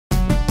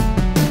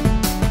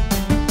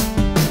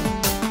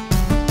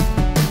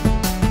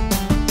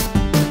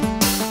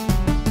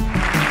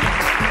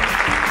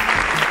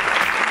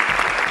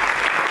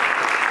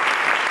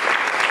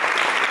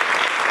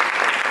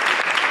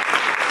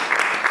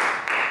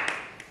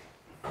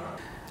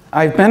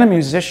I've been a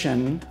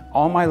musician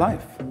all my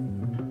life.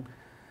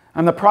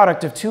 I'm the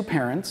product of two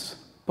parents,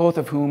 both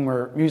of whom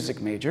were music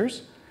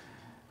majors,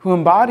 who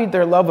embodied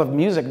their love of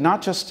music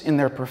not just in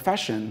their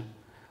profession,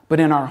 but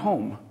in our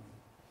home.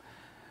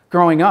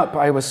 Growing up,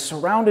 I was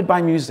surrounded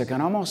by music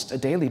on almost a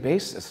daily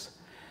basis,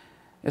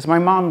 as my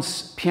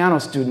mom's piano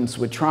students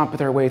would tromp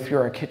their way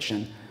through our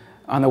kitchen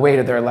on the way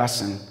to their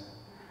lesson.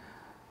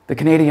 The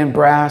Canadian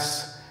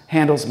Brass,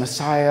 Handel's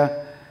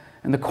Messiah,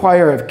 and the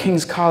choir of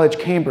King's College,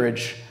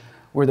 Cambridge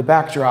were the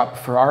backdrop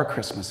for our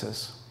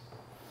Christmases.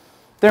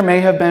 There may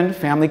have been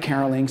family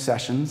caroling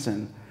sessions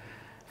and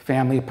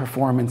family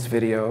performance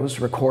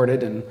videos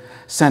recorded and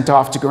sent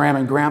off to Grandma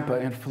and Grandpa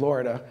in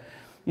Florida.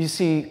 You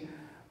see,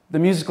 the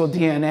musical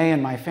DNA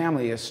in my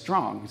family is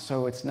strong,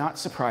 so it's not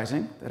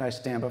surprising that I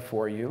stand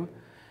before you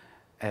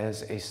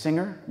as a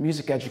singer,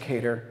 music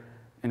educator,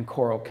 and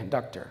choral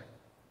conductor.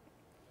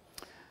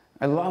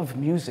 I love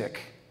music,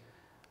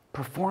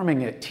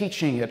 performing it,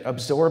 teaching it,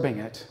 absorbing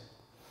it.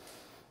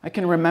 I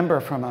can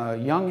remember from a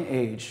young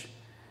age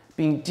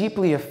being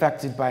deeply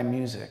affected by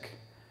music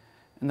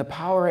and the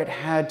power it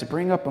had to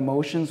bring up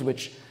emotions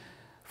which,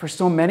 for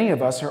so many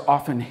of us, are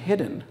often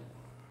hidden.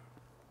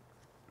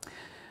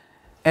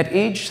 At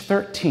age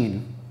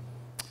 13,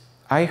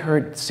 I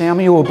heard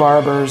Samuel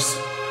Barber's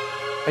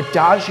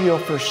Adagio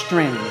for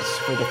Strings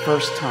for the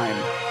first time.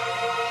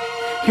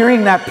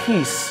 Hearing that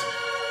piece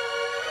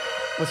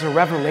was a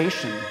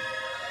revelation.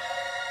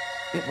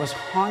 It was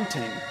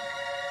haunting.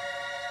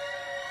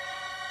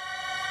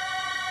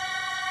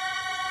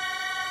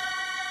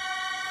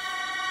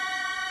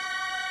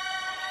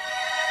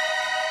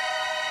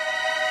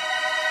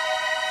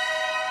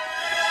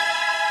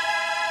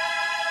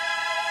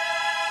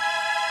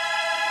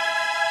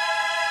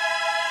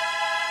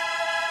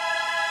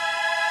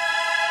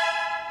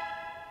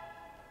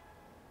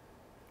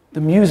 The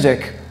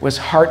music was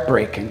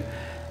heartbreaking,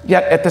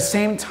 yet at the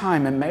same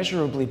time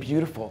immeasurably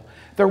beautiful.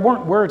 There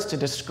weren't words to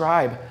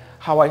describe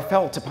how I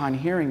felt upon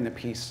hearing the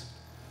piece.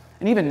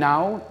 And even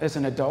now, as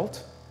an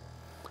adult,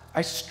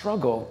 I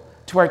struggle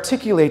to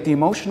articulate the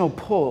emotional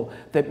pull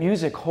that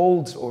music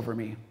holds over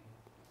me.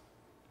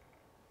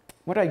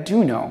 What I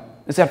do know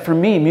is that for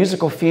me,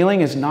 musical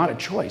feeling is not a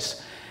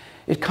choice.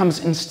 It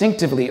comes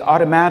instinctively,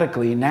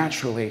 automatically,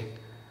 naturally,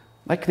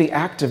 like the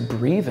act of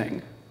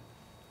breathing.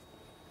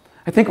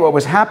 I think what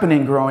was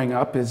happening growing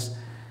up is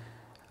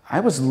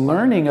I was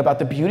learning about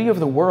the beauty of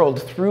the world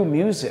through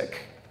music.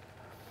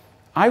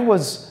 I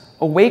was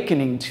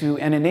awakening to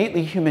an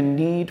innately human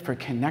need for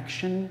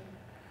connection.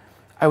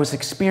 I was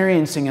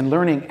experiencing and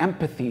learning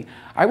empathy.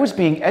 I was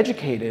being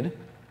educated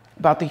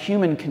about the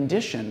human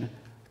condition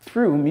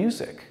through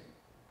music.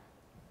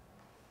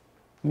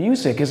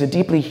 Music is a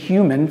deeply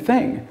human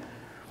thing.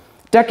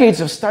 Decades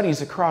of studies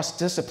across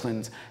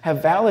disciplines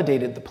have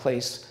validated the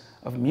place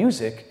of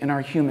music in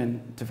our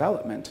human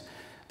development.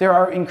 There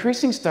are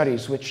increasing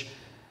studies which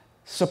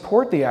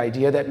support the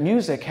idea that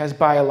music has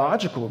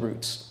biological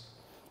roots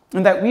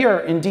and that we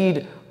are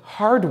indeed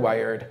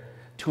hardwired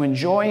to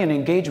enjoy and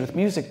engage with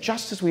music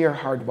just as we are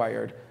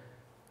hardwired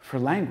for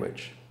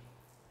language.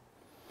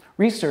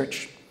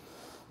 Research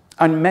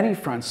on many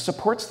fronts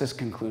supports this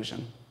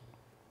conclusion.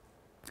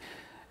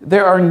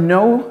 There are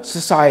no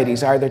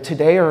societies, either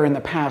today or in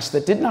the past,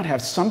 that did not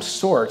have some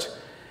sort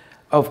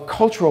of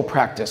cultural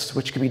practice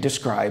which can be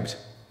described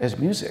as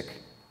music.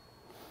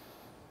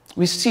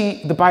 We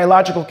see the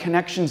biological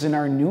connections in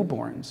our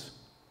newborns,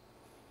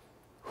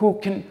 who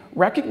can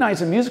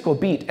recognize a musical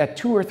beat at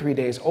 2 or 3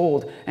 days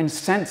old and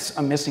sense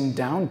a missing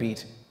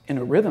downbeat in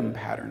a rhythm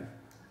pattern.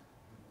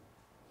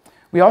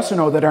 We also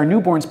know that our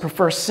newborns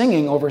prefer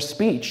singing over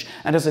speech,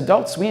 and as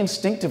adults, we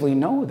instinctively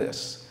know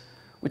this,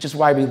 which is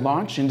why we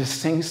launch into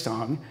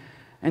sing-song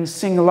and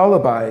sing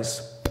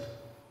lullabies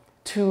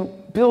to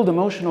build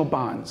emotional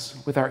bonds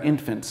with our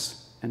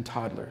infants and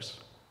toddlers.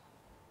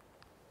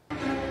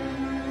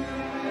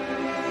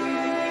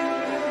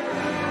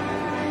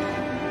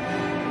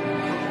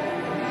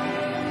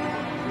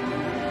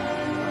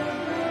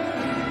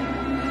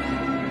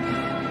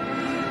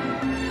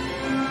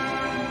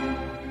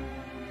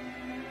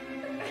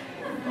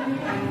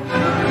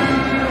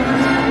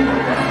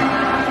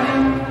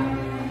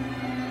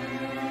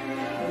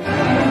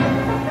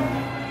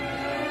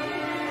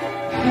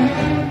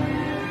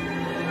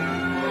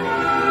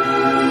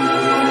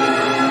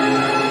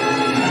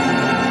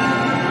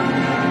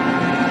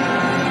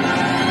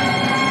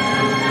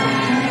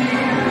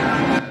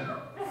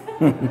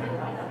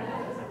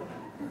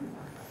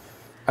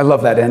 I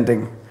love that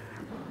ending.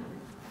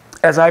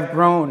 As I've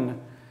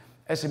grown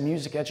as a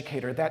music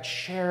educator, that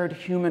shared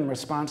human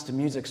response to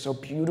music so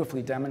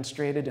beautifully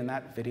demonstrated in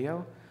that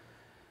video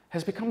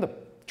has become the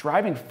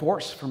driving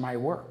force for my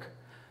work.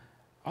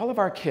 All of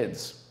our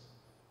kids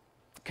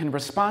can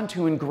respond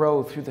to and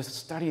grow through the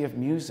study of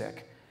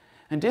music.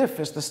 And if,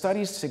 as the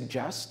studies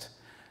suggest,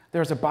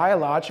 there's a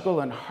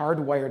biological and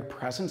hardwired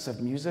presence of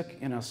music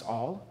in us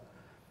all,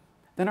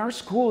 then our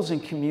schools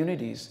and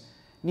communities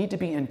need to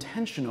be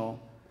intentional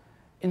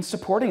in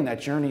supporting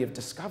that journey of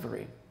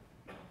discovery.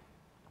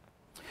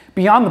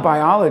 Beyond the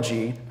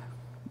biology,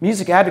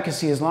 Music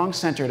advocacy is long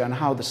centered on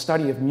how the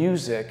study of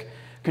music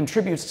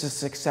contributes to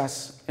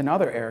success in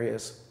other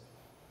areas.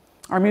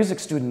 Our music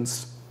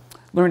students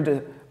learn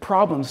to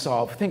problem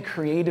solve, think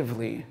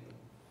creatively.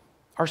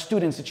 Our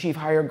students achieve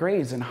higher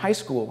grades in high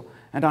school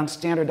and on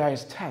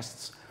standardized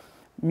tests.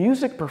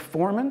 Music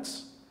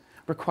performance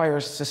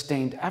requires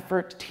sustained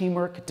effort,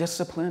 teamwork,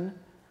 discipline,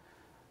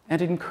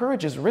 and it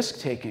encourages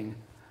risk-taking,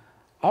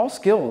 all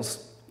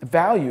skills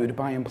valued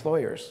by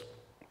employers.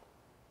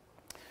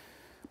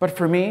 But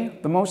for me,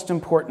 the most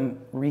important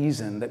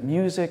reason that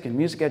music and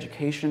music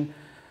education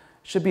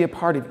should be a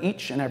part of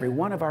each and every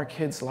one of our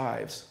kids'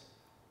 lives,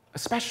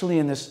 especially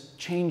in this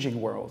changing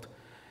world,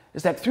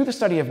 is that through the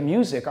study of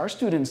music, our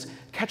students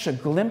catch a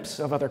glimpse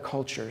of other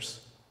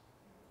cultures.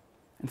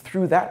 And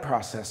through that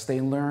process,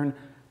 they learn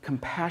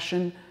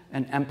compassion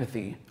and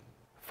empathy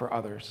for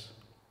others.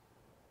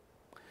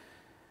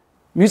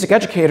 Music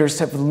educators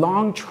have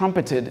long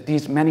trumpeted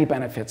these many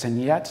benefits,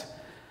 and yet,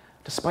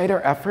 despite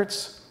our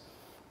efforts,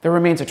 there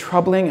remains a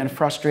troubling and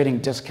frustrating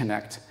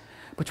disconnect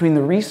between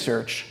the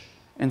research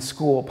and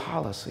school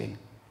policy.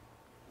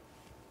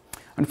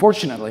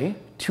 Unfortunately,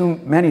 too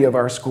many of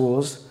our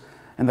schools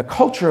and the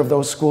culture of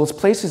those schools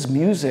places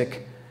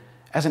music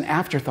as an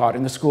afterthought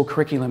in the school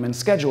curriculum and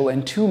schedule,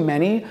 and too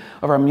many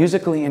of our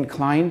musically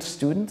inclined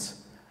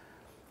students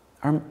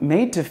are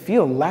made to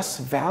feel less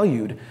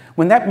valued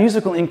when that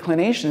musical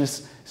inclination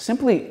is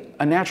simply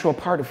a natural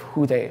part of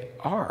who they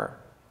are.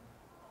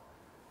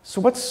 So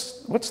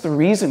what's the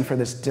reason for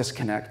this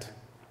disconnect?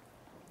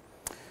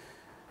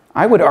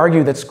 I would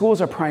argue that schools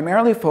are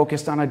primarily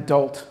focused on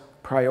adult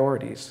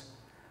priorities.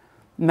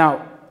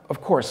 Now, of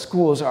course,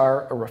 schools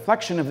are a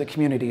reflection of the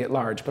community at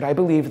large, but I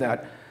believe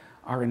that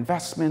our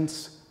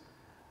investments,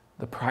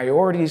 the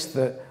priorities,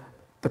 the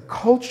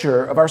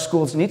culture of our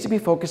schools needs to be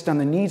focused on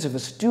the needs of the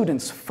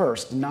students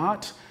first,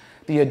 not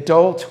the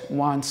adult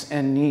wants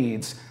and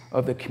needs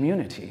of the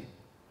community.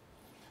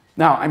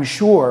 Now, I'm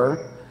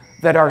sure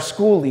that our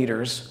school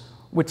leaders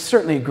would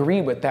certainly agree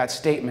with that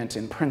statement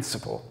in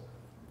principle.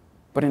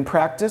 But in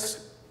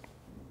practice,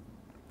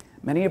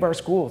 many of our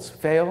schools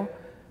fail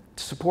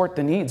to support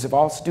the needs of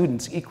all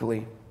students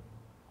equally.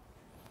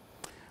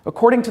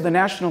 According to the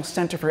National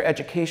Center for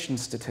Education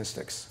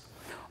Statistics,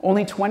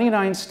 only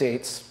 29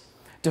 states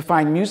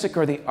define music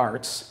or the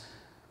arts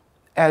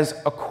as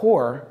a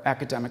core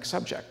academic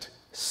subject.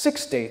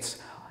 6 states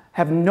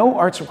have no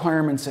arts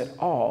requirements at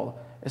all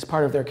as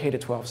part of their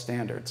K-12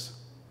 standards.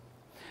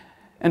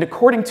 And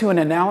according to an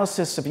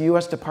analysis of a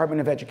U.S.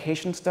 Department of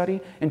Education study,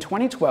 in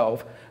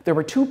 2012, there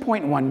were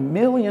 2.1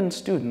 million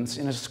students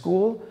in a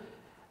school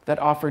that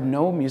offered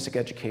no music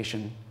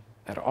education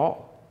at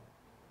all.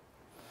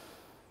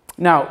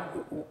 Now,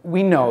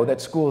 we know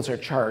that schools are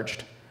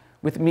charged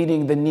with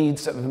meeting the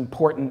needs of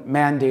important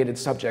mandated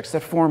subjects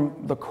that form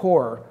the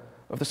core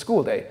of the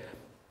school day.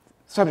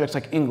 Subjects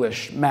like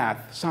English,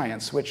 math,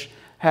 science, which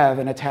have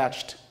an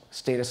attached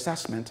state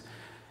assessment.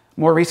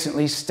 More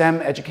recently,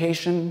 STEM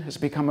education has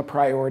become a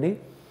priority,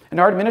 and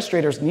our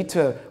administrators need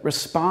to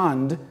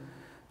respond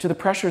to the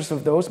pressures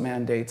of those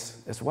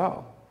mandates as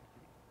well.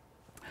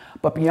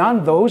 But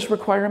beyond those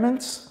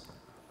requirements,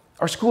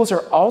 our schools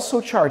are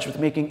also charged with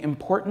making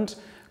important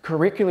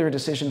curricular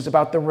decisions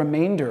about the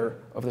remainder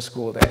of the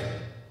school day.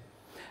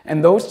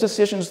 And those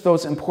decisions,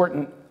 those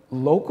important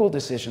local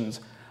decisions,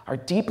 are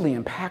deeply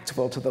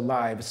impactful to the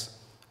lives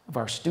of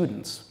our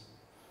students.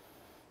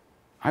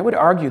 I would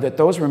argue that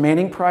those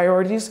remaining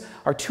priorities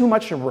are too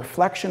much a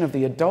reflection of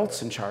the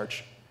adults in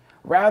charge,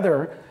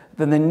 rather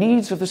than the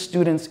needs of the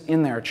students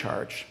in their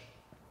charge.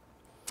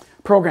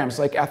 Programs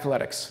like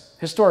athletics,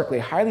 historically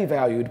highly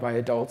valued by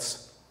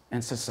adults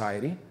and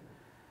society,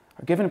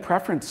 are given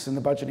preference in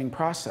the budgeting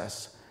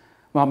process,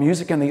 while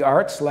music and the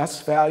arts,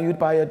 less valued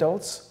by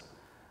adults,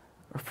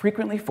 are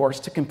frequently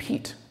forced to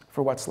compete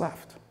for what's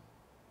left.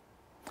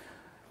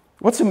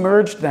 What's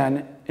emerged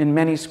then in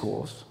many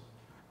schools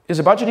is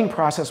a budgeting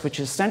process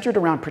which is centered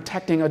around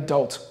protecting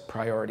adult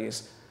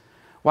priorities,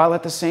 while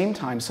at the same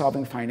time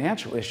solving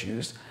financial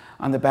issues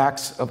on the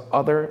backs of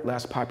other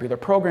less popular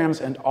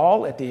programs, and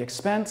all at the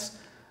expense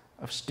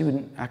of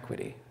student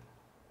equity.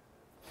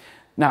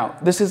 Now,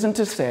 this isn't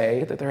to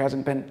say that there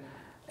hasn't been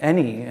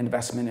any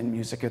investment in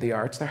music or the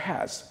arts. There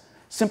has.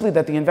 Simply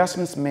that the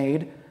investments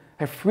made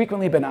have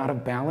frequently been out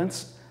of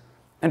balance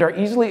and are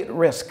easily at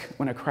risk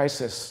when a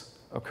crisis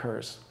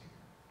occurs.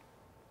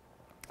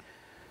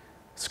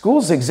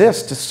 Schools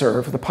exist to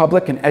serve the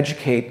public and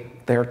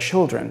educate their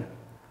children,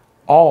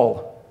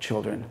 all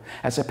children.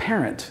 As a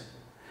parent,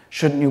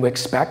 shouldn't you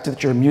expect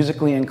that your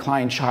musically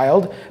inclined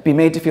child be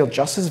made to feel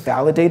just as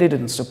validated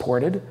and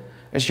supported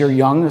as your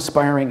young,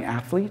 aspiring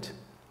athlete?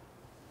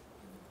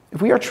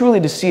 If we are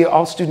truly to see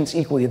all students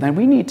equally, then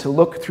we need to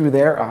look through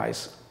their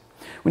eyes.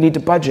 We need to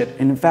budget,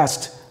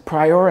 invest,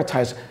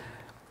 prioritize,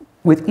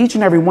 with each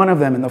and every one of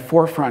them in the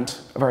forefront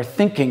of our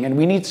thinking, and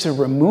we need to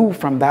remove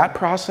from that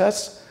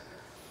process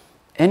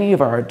any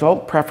of our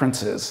adult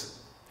preferences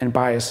and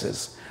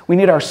biases. We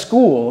need our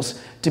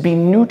schools to be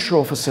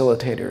neutral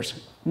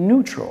facilitators,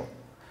 neutral,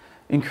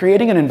 in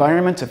creating an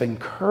environment of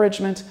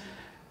encouragement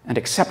and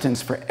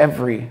acceptance for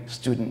every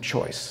student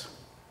choice.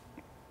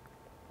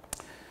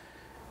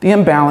 The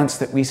imbalance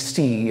that we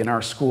see in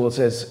our schools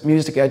as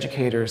music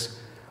educators,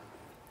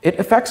 it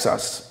affects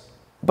us,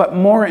 but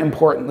more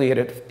importantly,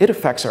 it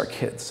affects our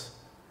kids.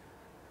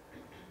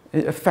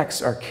 It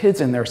affects our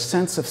kids and their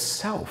sense of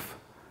self.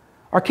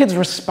 Our kids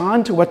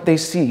respond to what they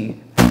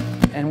see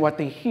and what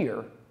they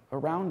hear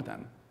around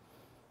them.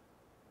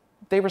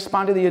 They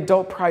respond to the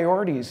adult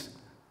priorities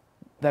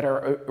that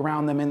are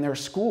around them in their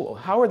school.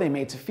 How are they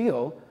made to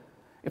feel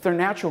if their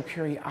natural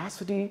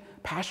curiosity,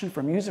 passion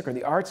for music or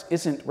the arts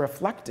isn't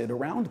reflected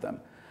around them?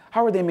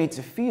 How are they made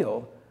to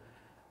feel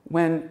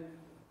when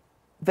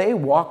they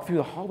walk through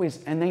the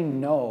hallways and they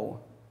know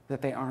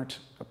that they aren't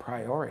a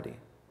priority?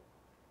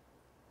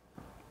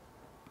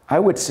 I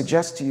would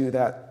suggest to you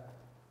that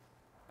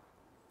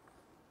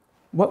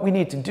what we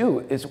need to do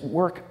is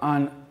work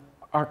on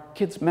our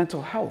kids'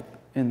 mental health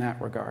in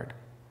that regard.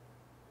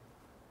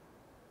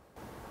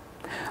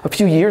 A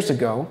few years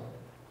ago,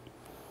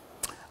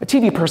 a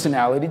TV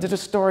personality did a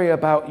story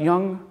about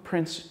young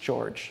Prince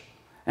George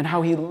and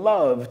how he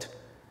loved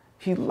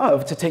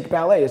to take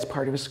ballet as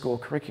part of his school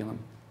curriculum.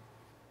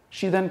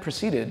 She then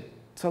proceeded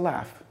to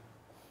laugh,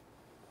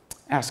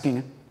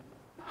 asking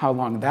how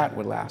long that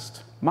would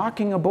last,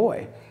 mocking a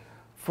boy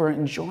for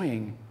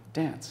enjoying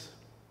dance.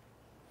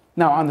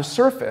 Now, on the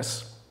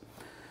surface,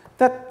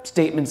 that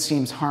statement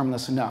seems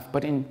harmless enough,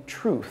 but in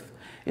truth,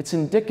 it's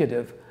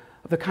indicative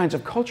of the kinds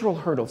of cultural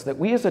hurdles that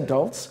we as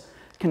adults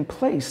can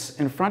place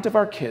in front of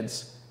our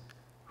kids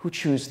who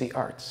choose the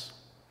arts.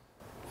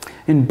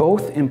 In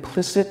both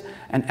implicit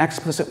and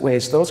explicit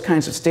ways, those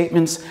kinds of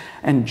statements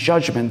and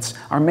judgments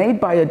are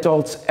made by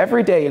adults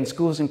every day in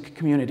schools and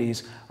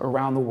communities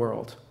around the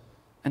world.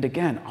 And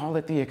again, all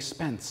at the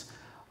expense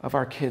of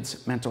our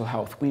kids' mental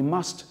health. We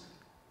must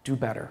do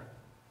better.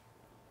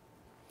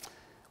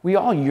 We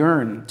all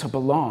yearn to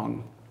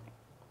belong.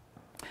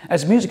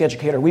 As a music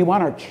educator, we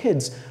want our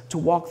kids to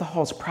walk the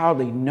halls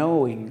proudly,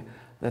 knowing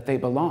that they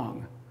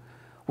belong.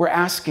 We're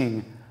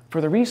asking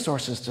for the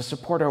resources to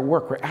support our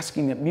work. We're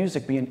asking that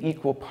music be an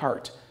equal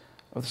part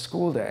of the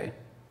school day.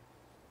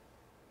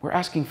 We're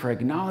asking for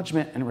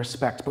acknowledgement and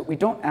respect, but we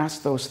don't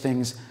ask those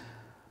things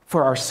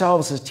for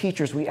ourselves as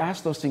teachers. We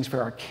ask those things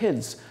for our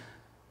kids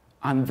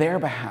on their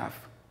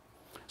behalf,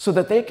 so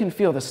that they can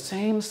feel the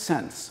same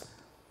sense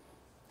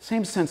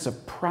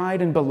of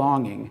pride and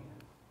belonging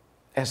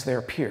as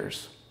their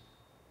peers.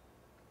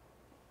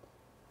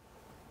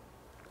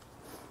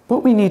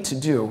 What we need to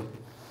do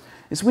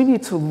is we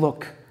need to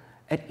look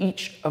at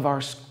each of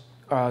our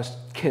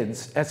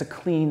kids as a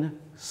clean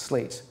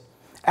slate,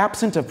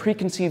 absent of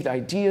preconceived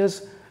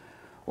ideas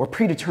or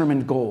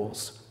predetermined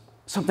goals,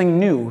 something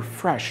new,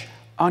 fresh,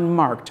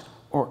 unmarked,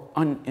 or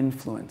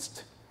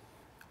uninfluenced.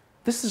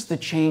 This is the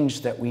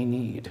change that we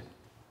need.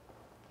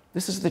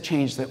 This is the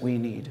change that we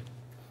need.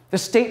 The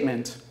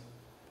statement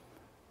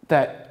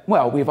that,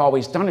 well, we've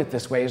always done it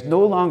this way is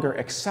no longer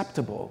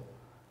acceptable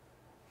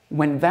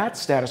when that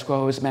status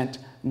quo has meant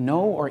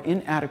no or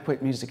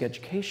inadequate music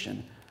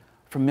education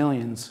for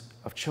millions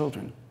of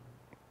children.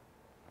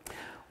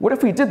 What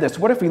if we did this?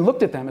 What if we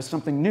looked at them as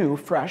something new,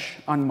 fresh,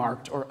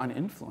 unmarked, or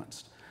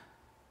uninfluenced?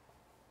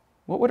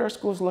 What would our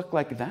schools look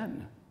like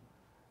then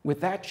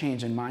with that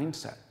change in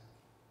mindset?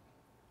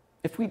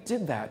 If we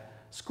did that,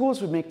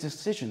 schools would make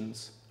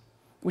decisions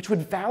which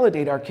would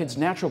validate our kids'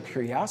 natural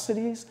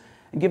curiosities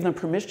and give them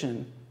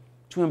permission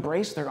to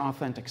embrace their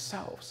authentic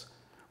selves.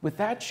 With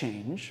that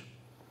change,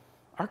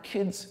 our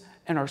kids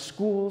and our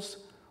schools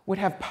would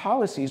have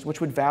policies which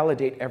would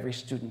validate every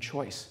student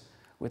choice.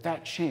 With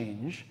that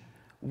change,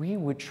 we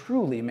would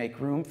truly make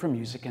room for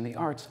music and the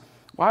arts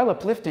while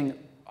uplifting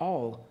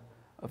all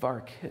of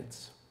our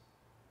kids.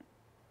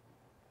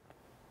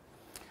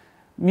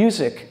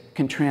 Music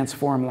can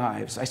transform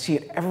lives. I see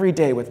it every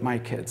day with my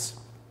kids.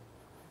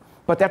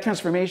 But that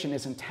transformation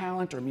isn't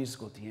talent or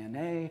musical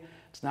DNA.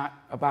 It's not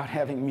about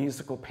having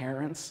musical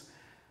parents.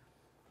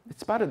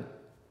 It's about a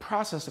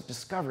process of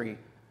discovery.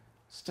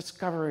 It's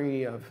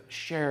discovery of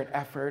shared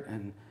effort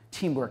and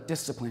teamwork,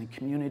 discipline, and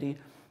community.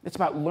 It's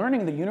about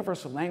learning the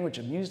universal language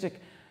of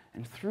music,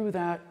 and through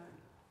that,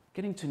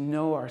 getting to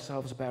know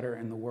ourselves better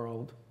in the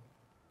world.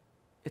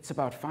 It's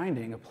about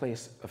finding a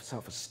place of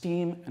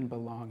self-esteem and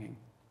belonging.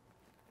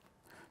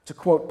 To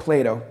quote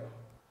Plato,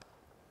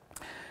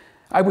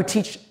 I would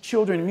teach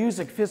children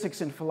music,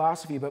 physics, and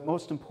philosophy, but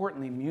most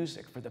importantly,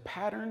 music, for the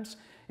patterns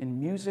in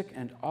music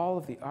and all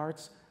of the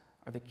arts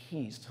are the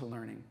keys to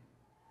learning.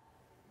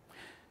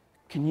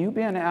 Can you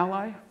be an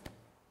ally?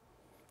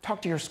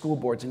 Talk to your school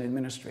boards and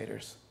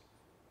administrators.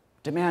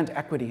 Demand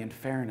equity and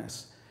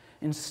fairness.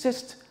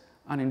 Insist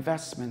on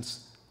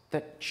investments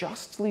that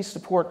justly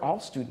support all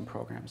student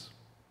programs.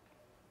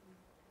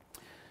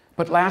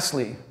 But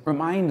lastly,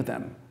 remind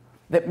them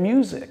that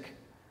music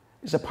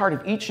is a part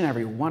of each and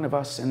every one of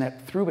us, and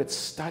that through its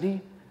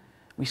study,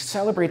 we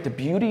celebrate the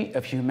beauty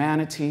of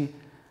humanity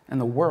and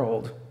the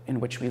world in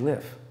which we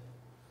live.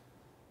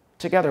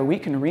 Together, we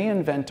can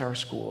reinvent our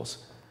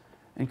schools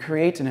and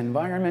create an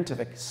environment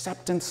of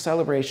acceptance,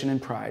 celebration,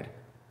 and pride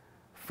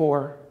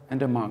for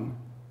and among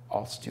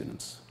all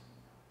students.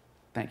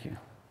 Thank you.